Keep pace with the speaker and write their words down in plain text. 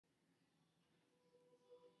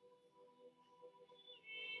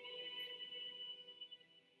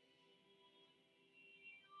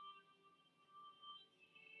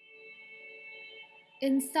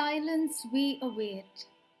In silence we await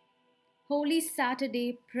Holy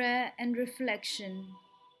Saturday prayer and reflection.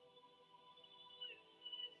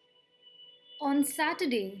 On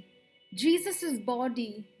Saturday, Jesus'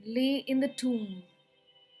 body lay in the tomb.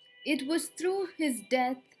 It was through his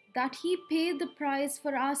death that he paid the price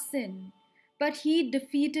for our sin, but he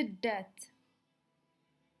defeated death.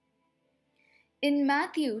 In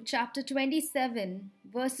Matthew chapter 27,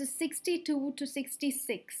 verses 62 to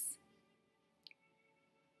 66.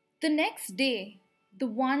 The next day, the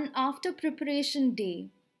one after preparation day,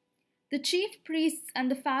 the chief priests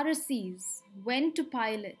and the Pharisees went to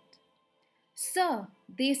Pilate. Sir,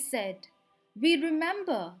 they said, we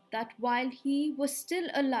remember that while he was still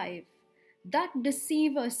alive, that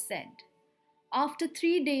deceiver said, after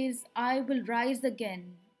 3 days I will rise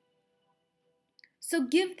again. So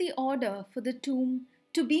give the order for the tomb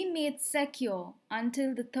to be made secure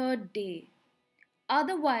until the third day.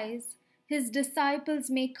 Otherwise, his disciples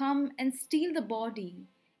may come and steal the body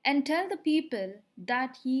and tell the people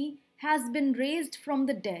that he has been raised from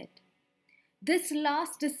the dead. This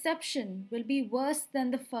last deception will be worse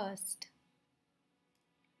than the first.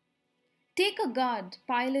 Take a guard,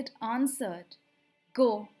 Pilate answered.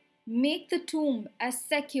 Go, make the tomb as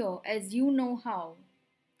secure as you know how.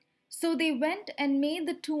 So they went and made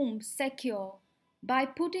the tomb secure by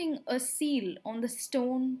putting a seal on the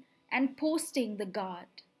stone and posting the guard.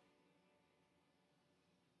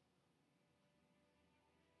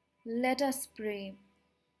 Let us pray.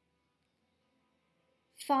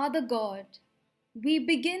 Father God, we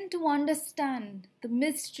begin to understand the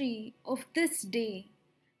mystery of this day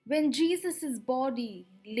when Jesus' body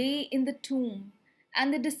lay in the tomb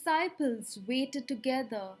and the disciples waited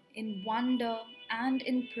together in wonder and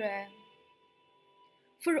in prayer.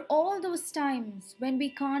 For all those times when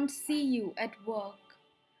we can't see you at work,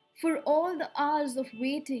 for all the hours of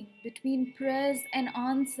waiting between prayers and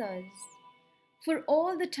answers, for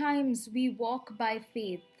all the times we walk by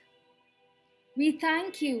faith, we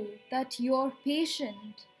thank you that you're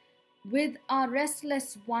patient with our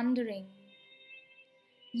restless wandering.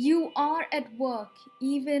 You are at work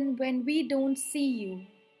even when we don't see you.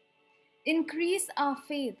 Increase our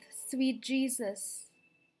faith, sweet Jesus.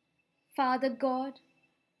 Father God,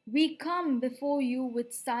 we come before you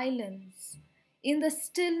with silence. In the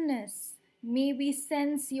stillness, may we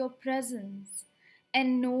sense your presence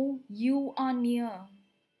and know you are near.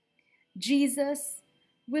 Jesus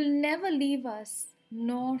will never leave us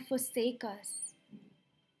nor forsake us.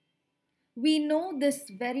 We know this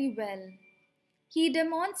very well. He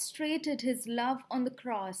demonstrated his love on the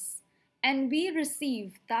cross, and we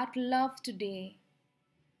receive that love today.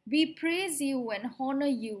 We praise you and honor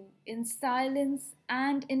you in silence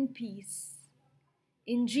and in peace.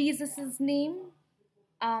 In Jesus' name,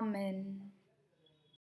 Amen.